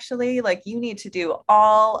road, actually. Like, you need to do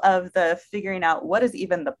all of the figuring out what is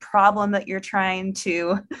even the problem that you're trying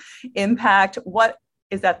to impact, what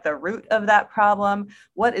is at the root of that problem,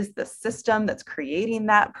 what is the system that's creating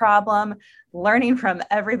that problem, learning from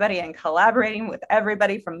everybody and collaborating with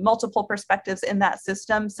everybody from multiple perspectives in that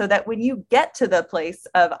system, so that when you get to the place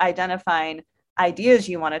of identifying ideas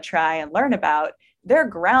you want to try and learn about, they're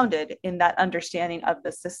grounded in that understanding of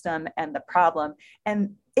the system and the problem.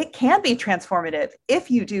 And it can be transformative if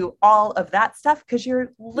you do all of that stuff, because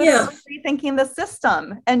you're literally rethinking the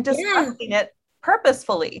system and disrupting it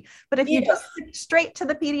purposefully. But if you just stick straight to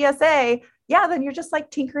the PDSA, then you're just like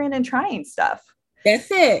tinkering and trying stuff. That's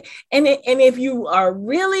it. And if you are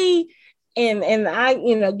really, and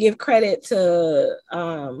I, give credit to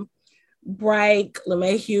Bright,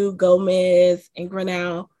 LeMahieu, Gomez, and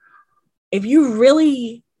Grinnell, if you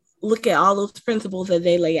really look at all those principles that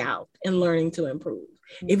they lay out in learning to improve,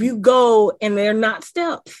 if you go and they're not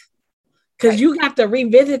steps, because you got to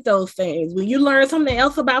revisit those things. When you learn something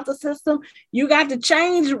else about the system, you got to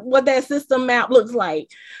change what that system map looks like.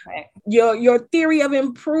 Right. Your theory of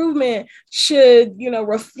improvement should,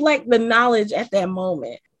 reflect the knowledge at that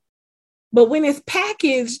moment. But when it's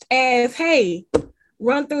packaged as, hey,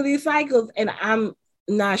 run through these cycles, and I'm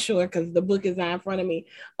not sure because the book is not in front of me,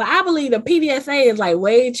 but I believe the PDSA is like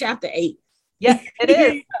way chapter 8. Yes, it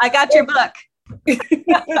is. I got your book.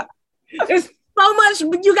 There's so much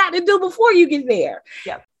you got to do before you get there.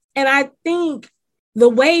 Yeah. And I think the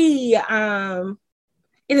way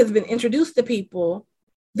it has been introduced to people,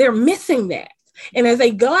 they're missing that. And as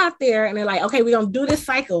they go out there and they're like, okay, we're going to do this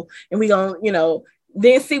cycle and we're going to,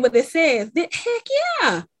 then see what it says. Then, heck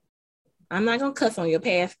yeah. I'm not going to cuss on your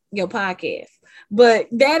podcast, but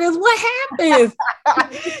that is what happens.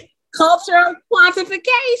 Culture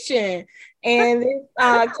quantification and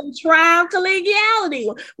contrived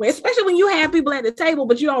collegiality, especially when you have people at the table,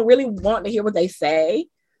 but you don't really want to hear what they say.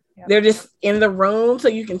 Yep. They're just in the room so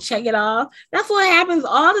you can check it off. That's what happens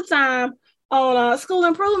all the time on school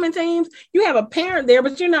improvement teams. You have a parent there,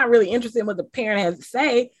 but you're not really interested in what the parent has to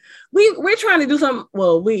say. We're trying to do something.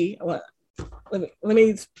 Well,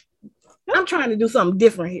 I'm trying to do something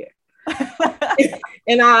different here.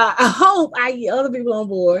 And I hope I get other people on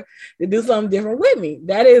board to do something different with me.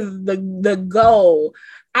 That is the goal.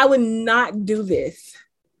 I would not do this.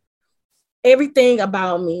 Everything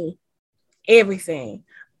about me, everything.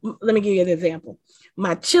 Let me give you an example.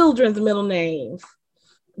 My children's middle names,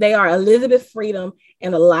 they are Elizabeth Freedom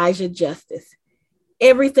and Elijah Justice.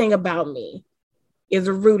 Everything about me is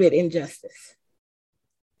rooted in justice.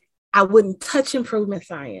 I wouldn't touch improvement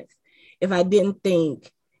science if I didn't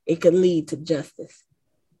think it could lead to justice.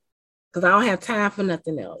 Because I don't have time for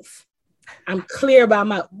nothing else. I'm clear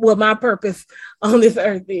about what my purpose on this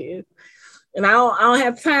earth is. And I don't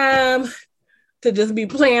have time to just be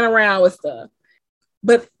playing around with stuff.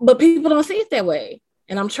 But people don't see it that way.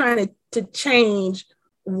 And I'm trying to change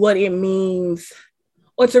what it means,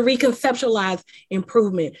 or to reconceptualize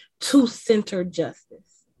improvement to center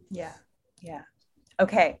justice. Yeah.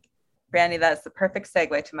 Okay, Brandy, that's the perfect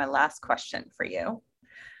segue to my last question for you,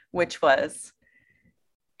 which was,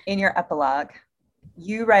 in your epilogue,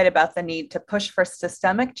 you write about the need to push for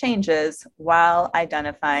systemic changes while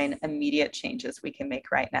identifying immediate changes we can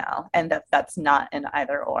make right now, and that's not an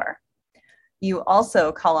either or. You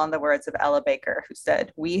also call on the words of Ella Baker, who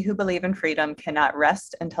said, "We who believe in freedom cannot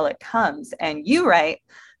rest until it comes." And you write,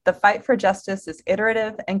 "The fight for justice is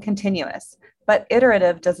iterative and continuous, but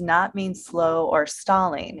iterative does not mean slow or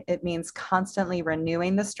stalling. It means constantly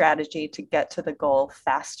renewing the strategy to get to the goal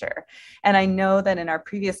faster." And I know that in our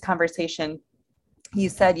previous conversation, you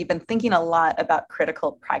said you've been thinking a lot about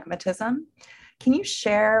critical pragmatism. Can you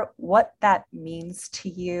share what that means to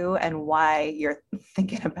you and why you're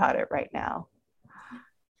thinking about it right now?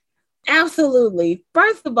 Absolutely.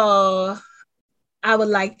 First of all, I would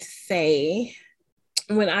like to say,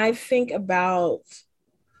 when I think about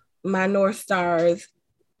my North Stars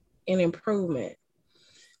in improvement,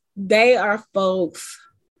 they are folks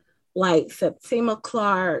like Septima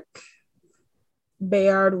Clark,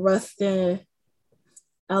 Bayard Rustin,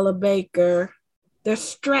 Ella Baker. They're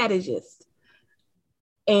strategists.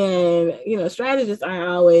 And, strategists aren't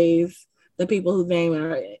always the people whose name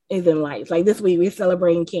is in lights. Like this week, we're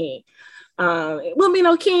celebrating King. It wouldn't be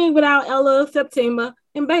no King without Ella, Septima,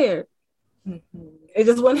 and Bayard. Mm-hmm. It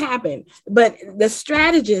just wouldn't happen. But the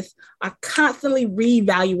strategists are constantly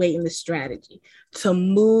reevaluating the strategy to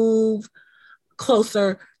move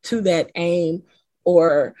closer to that aim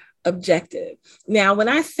or objective. Now, when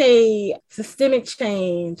I say systemic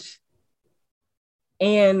change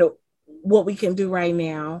and what we can do right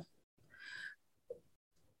now,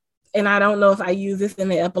 and I don't know if I use this in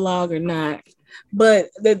the epilogue or not, but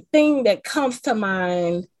the thing that comes to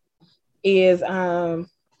mind is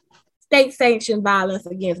state-sanctioned violence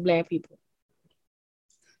against Black people.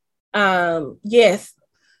 Yes,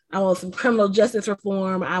 I want some criminal justice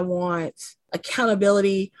reform. I want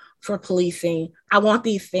accountability for policing. I want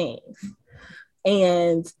these things.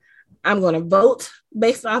 And I'm going to vote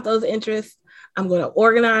based off those interests. I'm going to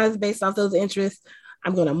organize based off those interests.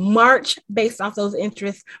 I'm going to march based off those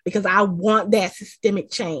interests because I want that systemic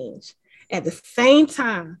change. At the same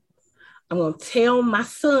time, I'm going to tell my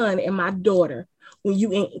son and my daughter, when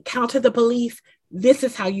you encounter the police, this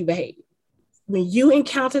is how you behave. When you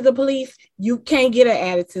encounter the police, you can't get an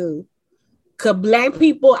attitude. Because Black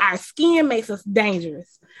people, our skin makes us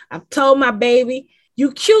dangerous. I've told my baby,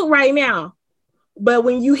 you cute right now, but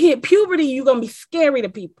when you hit puberty, you're going to be scary to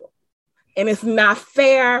people. And it's not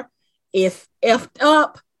fair. It's effed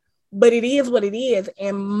up, but it is what it is.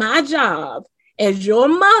 And my job as your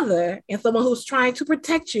mother and someone who's trying to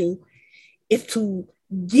protect you is to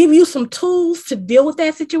give you some tools to deal with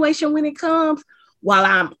that situation when it comes, while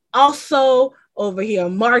I'm also over here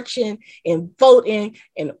marching and voting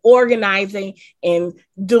and organizing and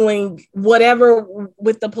doing whatever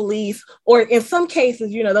with the police, or in some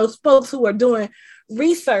cases, those folks who are doing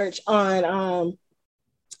research on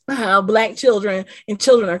how Black children and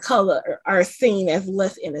children of color are seen as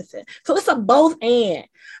less innocent. So it's a both and.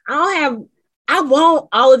 I want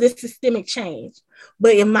all of this systemic change,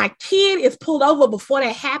 but if my kid is pulled over before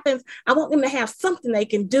that happens, I want them to have something they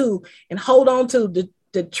can do and hold on to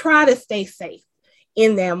try to stay safe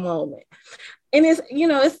in that moment. And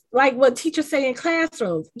it's like what teachers say in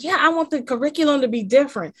classrooms. Yeah, I want the curriculum to be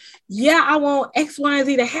different. Yeah, I want X, Y, and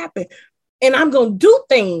Z to happen. And I'm going to do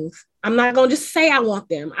things. I'm not going to just say I want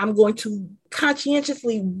them. I'm going to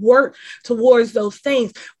conscientiously work towards those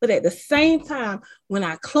things. But at the same time, when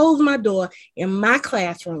I close my door in my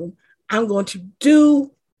classroom, I'm going to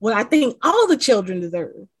do what I think all the children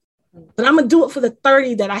deserve. But I'm going to do it for the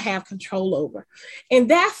 30 that I have control over. And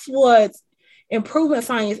that's what improvement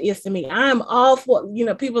science is to me. I'm all for,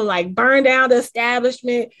 people like burn down the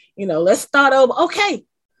establishment, let's start over. Okay.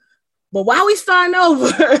 But while we starting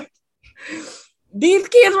over, these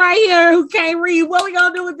kids right here who can't read, what we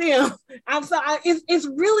gonna do with them? It's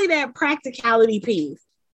really that practicality piece.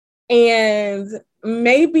 And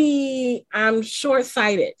maybe I'm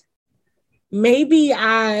short-sighted. Maybe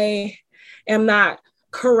I am not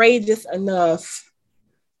courageous enough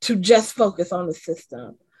to just focus on the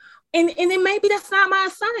system. And then maybe that's not my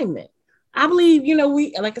assignment. I believe,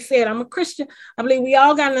 like I said, I'm a Christian. I believe we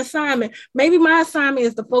all got an assignment. Maybe my assignment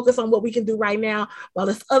is to focus on what we can do right now, while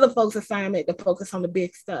there's other folks' assignment to focus on the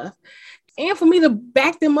big stuff. And for me to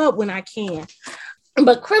back them up when I can.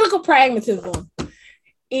 But critical pragmatism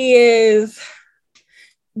is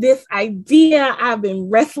this idea I've been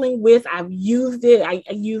wrestling with. I've used it. I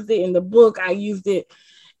used it in the book. I used it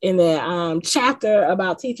in the chapter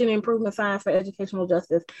about teaching improvement science for educational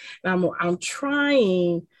justice. And I'm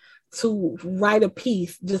trying to write a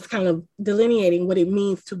piece just kind of delineating what it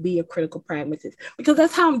means to be a critical pragmatist, because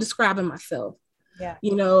that's how I'm describing myself. Yeah.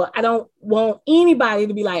 I don't want anybody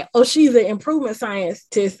to be like, oh, she's an improvement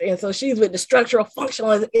scientist, and so she's with the structural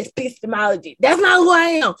functional epistemology. That's not who I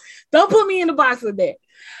am. Don't put me in the box with that.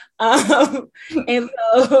 And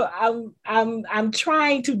so I'm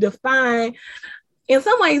trying to define, in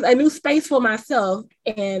some ways, a new space for myself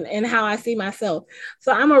and how I see myself.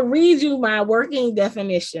 So I'm gonna read you my working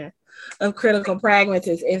definition of critical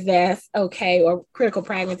pragmatism, if that's okay, or critical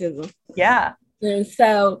pragmatism. Yeah. And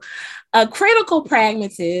so a critical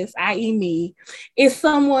pragmatist, i.e. me, is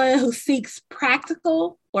someone who seeks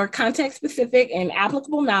practical or context-specific and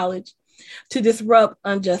applicable knowledge to disrupt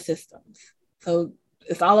unjust systems. So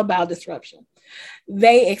it's all about disruption.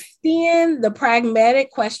 They extend the pragmatic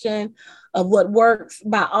question of what works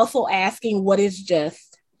by also asking what is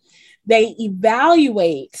just. They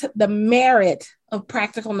evaluate the merit of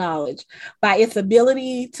practical knowledge by its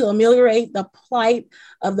ability to ameliorate the plight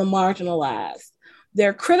of the marginalized.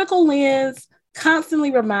 Their critical lens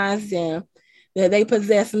constantly reminds them that they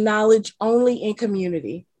possess knowledge only in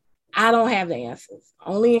community. I don't have the answers.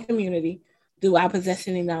 Only in community do I possess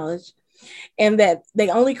any knowledge. And that they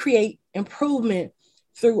only create improvement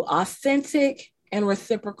through authentic and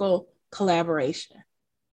reciprocal collaboration.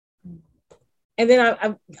 And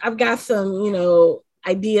then I've got some,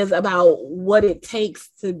 ideas about what it takes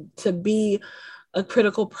to be a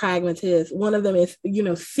critical pragmatist. One of them is,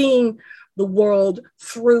 seeing the world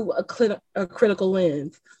through a critical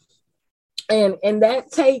lens. And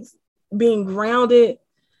that takes being grounded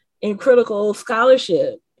in critical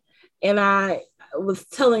scholarship. And I was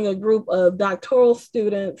telling a group of doctoral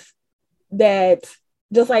students that,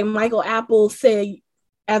 just like Michael Apple said,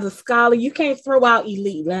 as a scholar, you can't throw out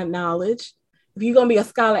elite knowledge. If you're going to be a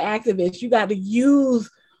scholar activist, you got to use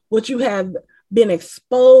what you have been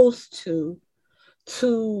exposed to,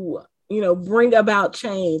 bring about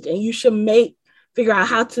change. And you should figure out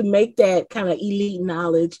how to make that kind of elite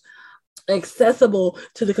knowledge accessible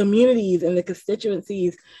to the communities and the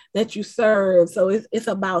constituencies that you serve. So it's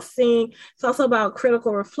about seeing, it's also about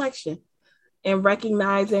critical reflection and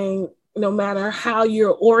recognizing no matter how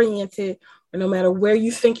you're oriented or no matter where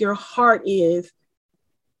you think your heart is,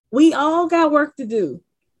 we all got work to do.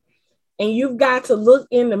 And you've got to look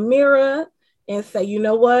in the mirror and say, you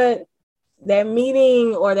know what, that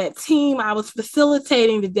meeting or that team I was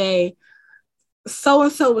facilitating today,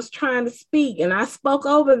 so-and-so was trying to speak and I spoke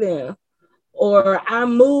over them, or I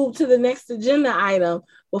moved to the next agenda item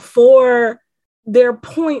before their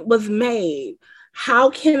point was made. How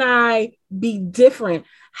can I be different?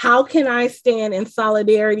 How can I stand in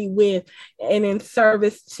solidarity with and in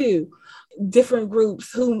service to different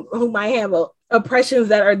groups who might have oppressions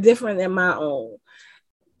that are different than my own?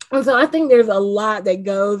 And so I think there's a lot that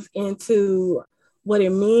goes into what it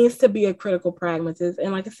means to be a critical pragmatist.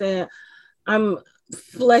 And like I said, I'm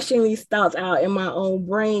fleshing these thoughts out in my own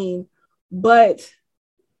brain, but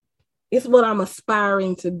it's what I'm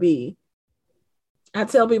aspiring to be. I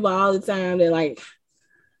tell people all the time that like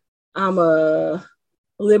I'm a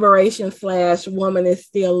liberation / womanist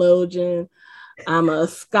theologian. I'm a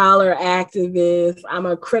scholar activist. I'm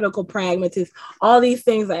a critical pragmatist. All these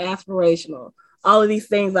things are aspirational. All of these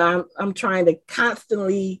things I'm trying to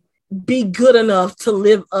constantly be good enough to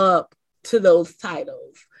live up to those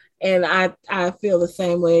titles. And I feel the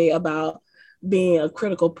same way about being a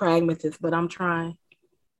critical pragmatist, but I'm trying.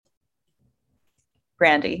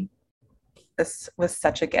 Brandy, this was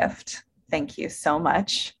such a gift. Thank you so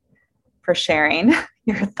much for sharing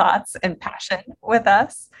your thoughts and passion with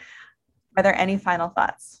us. Are there any final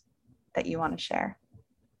thoughts that you want to share?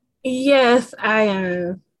 Yes, I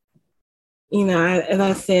am. As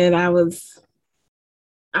I said,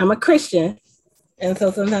 I'm a Christian. And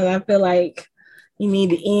so sometimes I feel like you need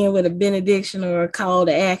to end with a benediction or a call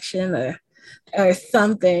to action or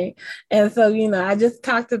something. And so, I just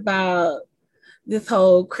talked about this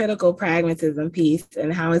whole critical pragmatism piece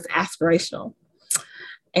and how it's aspirational.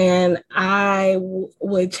 And I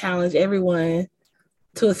would challenge everyone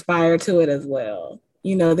to aspire to it as well.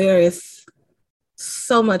 There is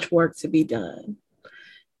so much work to be done.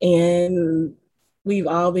 And we've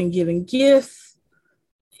all been given gifts,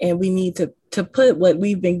 and we need to put what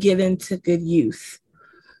we've been given to good use.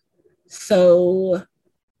 So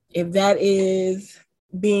if that is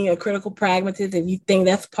being a critical pragmatist, if you think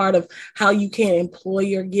that's part of how you can employ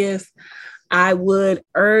your gifts, I would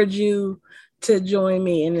urge you to join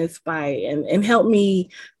me in this fight and help me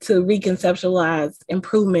to reconceptualize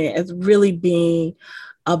improvement as really being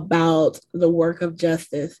about the work of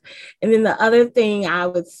justice. And then the other thing I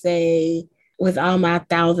would say, with all my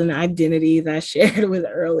 1,000 identities I shared with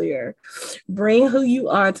earlier, bring who you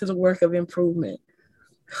are to the work of improvement.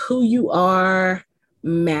 Who you are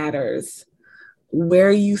matters.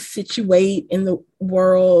 Where you situate in the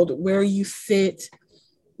world, where you sit,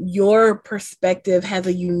 your perspective has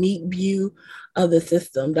a unique view of the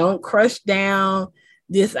system. Don't crush down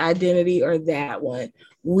this identity or that one.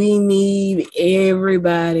 We need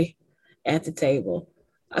everybody at the table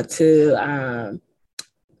to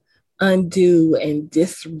undo and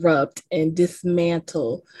disrupt and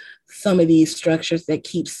dismantle some of these structures that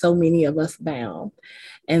keep so many of us bound.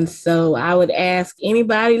 And so I would ask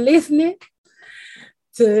anybody listening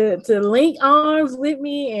to link arms with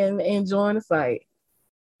me and join the fight.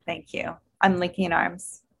 Thank you. I'm linking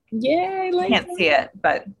arms. Yay! Can't see it,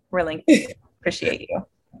 but we're linking. Appreciate you.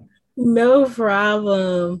 No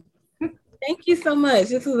problem. Thank you so much.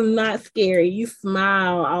 This was not scary. You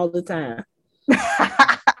smile all the time.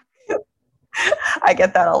 I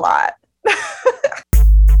get that a lot.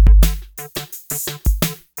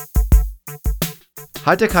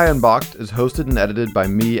 High Tech High Unboxed is hosted and edited by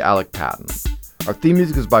me, Alec Patton. Our theme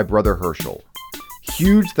music is by Brother Herschel.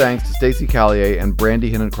 Huge thanks to Stacey Callier and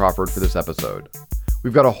Brandy Hinnon Crawford for this episode.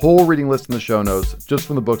 We've got a whole reading list in the show notes just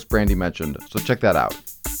from the books Brandy mentioned, so check that out.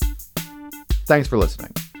 Thanks for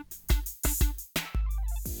listening.